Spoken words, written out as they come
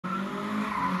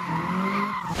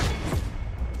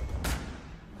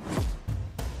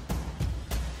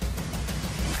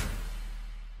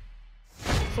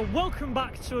So welcome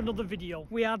back to another video.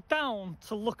 We are down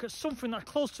to look at something that's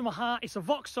close to my heart. It's a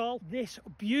Vauxhall, this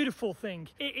beautiful thing.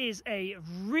 It is a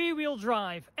rear-wheel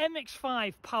drive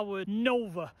MX5 powered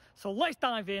Nova. So let's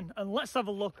dive in and let's have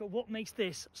a look at what makes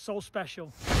this so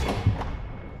special.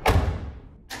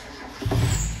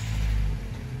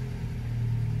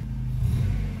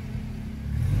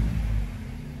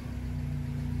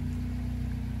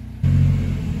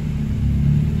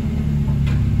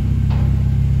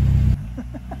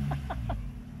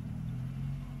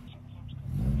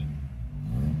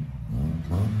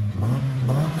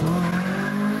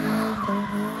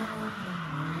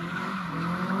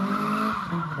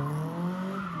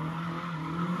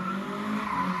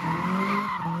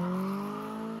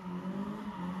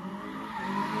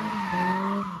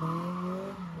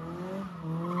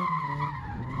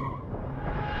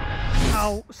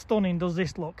 How stunning does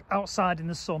this look outside in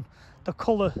the sun? The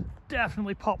colour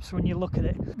definitely pops when you look at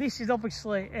it. This is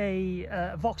obviously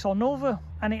a Vauxhall Nova,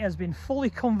 and it has been fully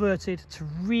converted to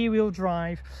rear-wheel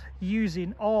drive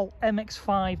using all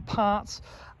MX5 parts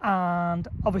and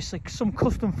obviously some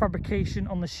custom fabrication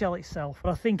on the shell itself. But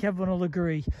I think everyone will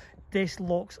agree this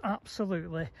looks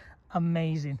absolutely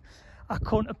amazing. I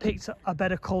couldn't have picked a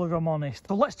better colour, if I'm honest.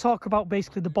 So let's talk about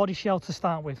basically the body shell to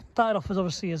start with. Started off as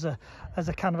obviously as a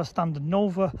kind of a standard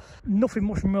Nova. Nothing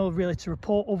much more really to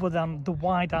report other than the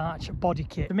wide arch body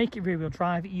kit. To make it rear wheel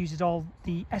drive, it uses all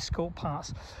the Escort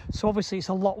parts. So obviously it's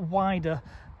a lot wider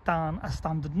than a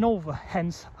standard Nova,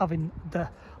 hence having the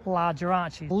larger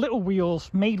arches. Little wheels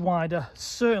made wider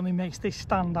certainly makes this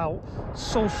stand out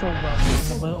so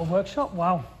well. A little workshop.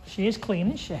 Wow, she is clean,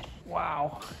 isn't she?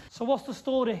 Wow. So what's the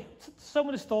story? Some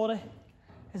of the story.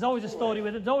 There's always a story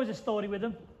with it. There's always a story with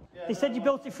them. Yeah, they said you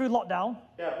built it through lockdown.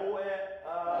 Yeah, bought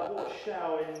a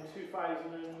shell in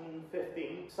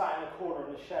 2015. Sat in a corner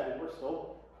in the shed in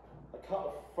Bristol. I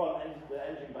cut the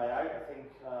engine bay out. I think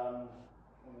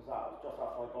when was that? It was just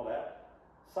after I got it.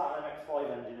 Sat an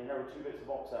MX5 engine in. There were two bits of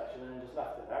box section, and then just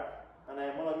left it there. And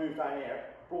then when I moved down here,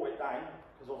 brought it down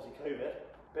because obviously COVID.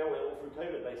 Built it all through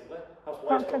COVID basically. That's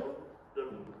why it's got the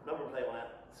number plate on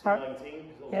it, C19,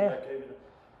 because obviously had COVID,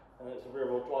 and it's a rear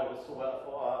wheel drive. So I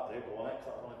thought, I'll go on it, because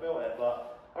that's when I built it.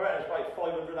 But I reckon it's about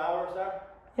 500 hours there.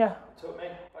 Yeah. It took me.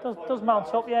 Does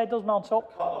mount up, yeah, it does mount up.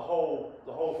 Cut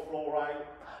the whole floor out.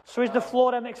 So is the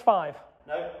floor MX5?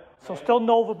 No. So still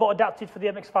Nova, but adapted for the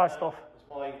MX5 stuff? It's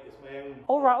my own.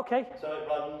 Oh, right, okay. So it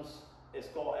runs. It's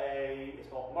got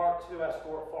Mark II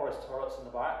Escort forest turrets in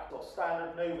the back. It's got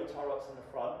standard Nova turrets in the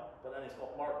front, but then it's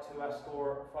got Mark II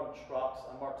Escort front struts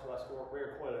and Mark II Escort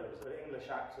rear coilers. The English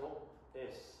axle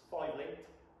is 5-linked,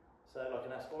 so like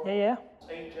an Escort. Yeah.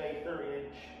 HA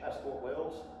 30-inch Escort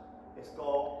wheels. It's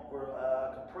got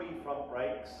Capri front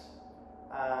brakes,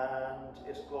 and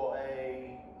it's got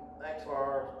a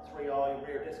XR 3i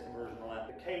rear disc conversion on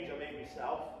it. The cage I made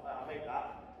myself. I made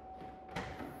that.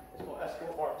 It's got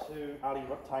Escort Mark II alley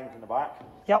tank in the back.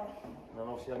 Yep. And then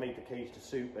obviously I made the cage to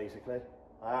suit basically.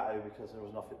 I had to because there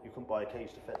was nothing, you couldn't buy a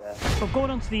cage to fit there. So going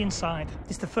on to the inside,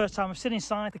 this is the first time I've sitting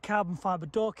inside. The carbon fibre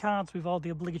door cards with all the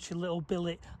obligatory little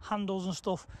billet handles and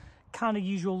stuff. Kind of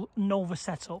usual Nova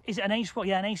setup. Is it an Acewell?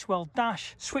 Yeah, an Acewell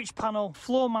dash, switch panel,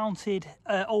 floor mounted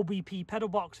OBP pedal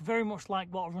box, very much like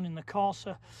what I run in the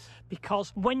Corsa.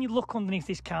 Because when you look underneath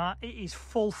this car, it is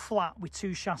full flat with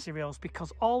two chassis rails,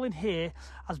 because all in here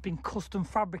has been custom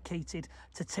fabricated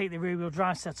to take the rear wheel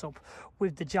drive setup,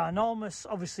 with the ginormous,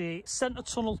 obviously, centre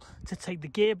tunnel to take the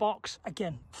gearbox.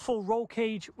 Again, full roll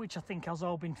cage, which I think has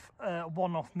all been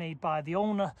one-off made by the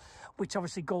owner, which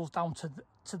obviously goes down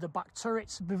to the back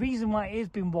turrets. The reason why it has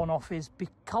been one-off is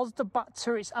because the back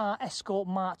turrets are Escort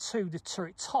Mark II, the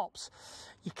turret tops,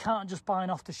 you can't just buy an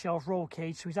off-the-shelf roll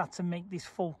cage, so he's had to make this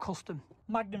full custom.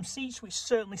 Magnum seats, which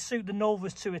certainly suit the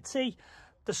Novas to a T.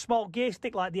 The small gear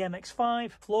stick like the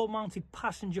MX5, floor-mounted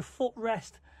passenger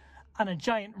footrest, and a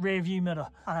giant rear view mirror.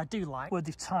 And I do like where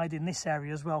they've tied in this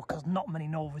area as well, because not many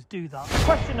Novas do that. The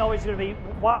question always going to be,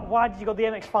 why did you go the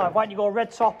MX5? Why didn't you go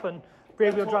red top and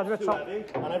rear wheel drive the red top? Heavy,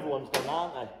 and everyone's done that,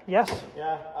 aren't they? Yes.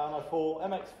 Yeah, and I thought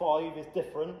MX5 is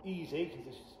different, easy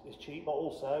because it's cheap, but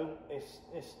also it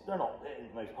isn't the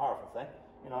most powerful thing.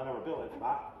 You know, I never built it for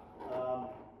that.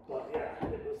 But yeah,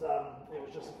 it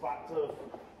was just a fact of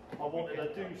I wanted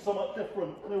to do something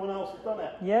different. No one else had done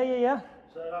it. Yeah.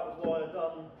 So that was why I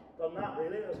done that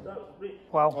really. That was really.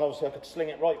 Wow. And obviously I could sling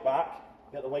it right back,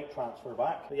 get the weight transfer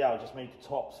back. But yeah, I just made the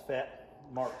tops fit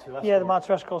Mark II Escort. Yeah, the Mark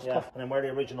II Escort stuff. And then where the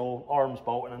original arms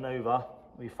bolt in a Nova,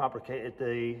 we fabricated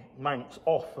the mounts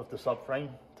off of the subframe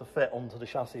to fit onto the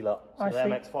chassis look. So the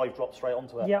MX5 drops straight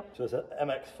onto it. Yep. So it's an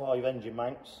MX5 engine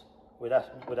mounts with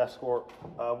Escort,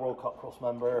 World Cup Cross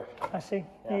member. I see.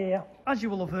 Yeah. As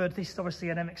you will have heard, this is obviously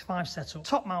an MX5 setup.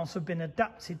 Top mounts have been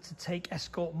adapted to take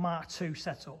Escort Mark II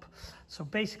setup. So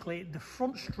basically, the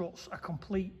front struts are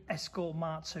complete Escort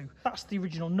Mark II. That's the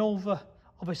original Nova,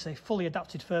 obviously fully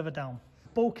adapted further down.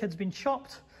 Bulkhead's been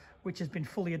chopped, which has been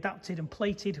fully adapted and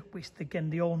plated, which again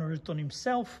the owner has done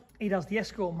himself. It has the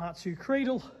Escort Mark II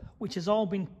cradle, which has all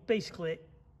been basically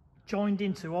joined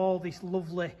into all this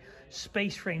lovely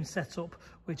space frame setup,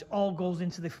 which all goes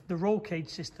into the roll cage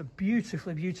system.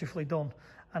 Beautifully done.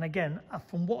 And again,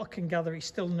 from what I can gather, it's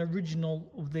still an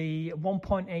original of the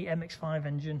 1.8 MX5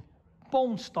 engine,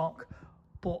 bone stock,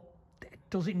 but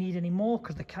does it need any more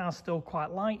because the car's still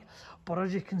quite light? But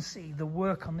as you can see, the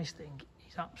work on this thing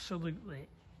is absolutely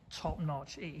top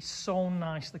notch. It is so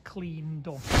nicely clean and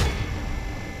done.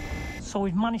 So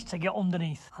we've managed to get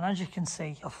underneath, and as you can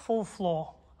see, a full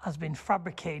floor has been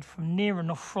fabricated from near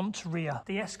enough front to rear.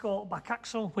 The Escort back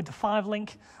axle with the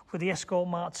 5-link, with the Escort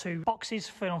Mark II boxes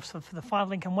for the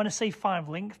 5-link. And when I say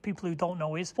 5-link, people who don't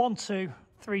know is 1, 2,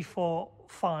 3, 4,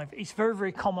 5. It's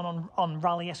very common on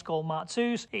rally Escort Mark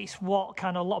IIs. It's what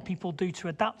kind of a lot of people do to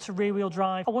adapt to rear wheel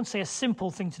drive. I wouldn't say a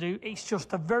simple thing to do. It's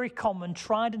just a very common,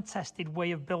 tried and tested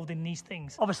way of building these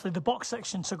things. Obviously the box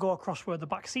section to go across where the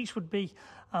back seats would be.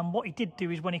 And what he did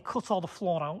do is when he cut all the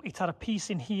floor out, it had a piece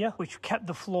in here which kept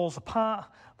the floors apart.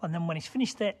 And then when he's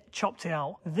finished it, chopped it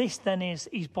out. This then is,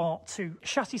 he's bought 2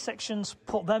 chassis sections,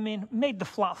 put them in, made the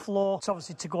flat floor, it's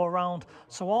obviously to go around.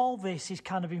 So all this is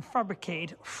kind of been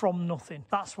fabricated from nothing.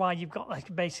 That's why you've got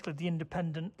like basically the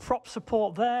independent prop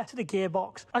support there to the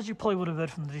gearbox. As you probably would have heard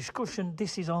from the discussion,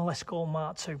 this is all Escort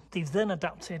Mark II. They've then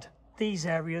adapted these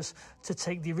areas to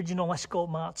take the original Escort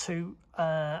Mark II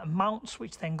mounts,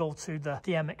 which then go to the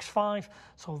MX5.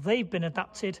 So they've been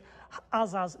adapted,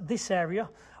 as has this area,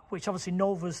 which obviously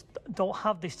Novas don't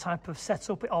have this type of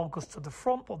setup. It all goes to the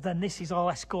front, but then this is all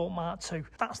Escort Mark II.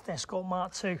 That's the Escort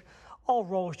Mark II, all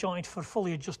rolls jointed for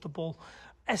fully adjustable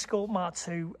Escort Mark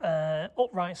II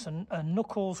uprights and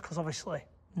knuckles, because obviously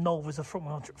Nova's a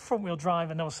front wheel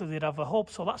drive, and obviously they'd have a hub,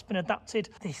 so that's been adapted.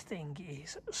 This thing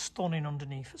is stunning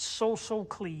underneath, so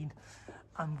clean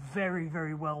and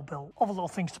very well built. Other little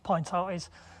things to point out is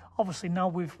obviously now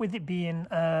with it being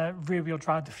rear wheel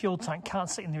drive, the fuel tank can't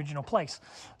sit in the original place,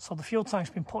 so the fuel tank's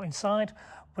been put inside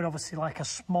with obviously like a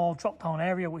small drop down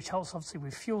area, which helps obviously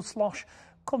with fuel slosh.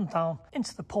 Come down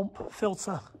into the pump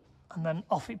filter, and then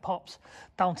off it pops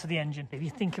down to the engine. If you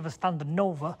think of a standard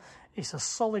Nova, it's a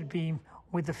solid beam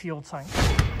with the fuel tank.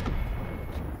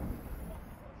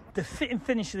 The fit and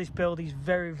finish of this build is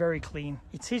very clean.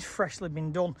 It is freshly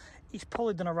been done. It's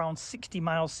probably done around 60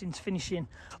 miles since finishing.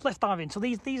 Let's dive in. So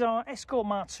these are Escort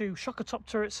Mark II shocker top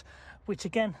turrets, which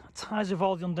again ties with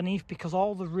all the underneath, because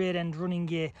all the rear end running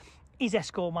gear is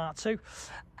Escort Mark II.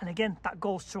 And again, that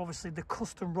goes to obviously the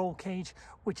custom roll cage,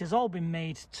 which has all been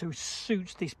made to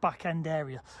suit this back end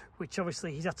area, which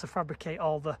obviously he's had to fabricate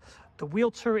all the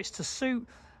wheel turrets to suit,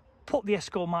 put the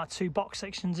Escort Mark II box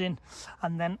sections in,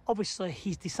 and then obviously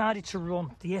he's decided to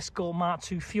run the Escort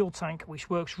Mark II fuel tank, which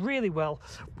works really well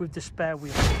with the spare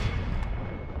wheel.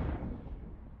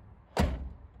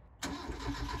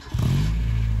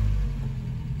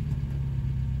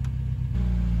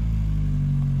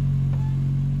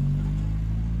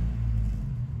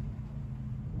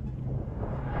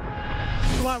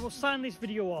 Right, we'll sign this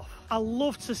video off. I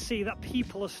love to see that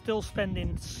people are still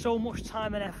spending so much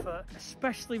time and effort,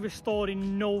 especially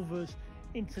restoring Novas,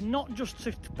 into not just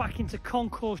back into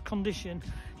concours condition,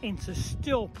 into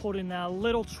still putting their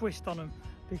little twist on them,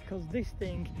 because this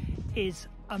thing is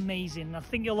amazing. I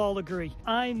think you'll all agree.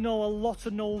 I know a lot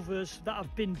of Novas that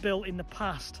have been built in the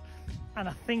past, and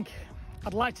I think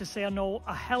I'd like to say I know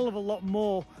a hell of a lot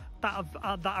more that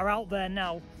are out there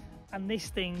now. And this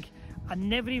thing, I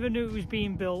never even knew it was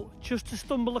being built, just to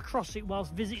stumble across it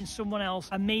whilst visiting someone else.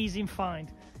 Amazing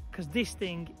find, because this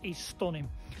thing is stunning.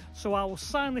 So I will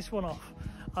sign this one off.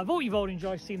 I hope you've all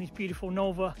enjoyed seeing this beautiful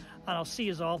Nova, and I'll see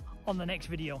you all on the next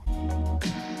video.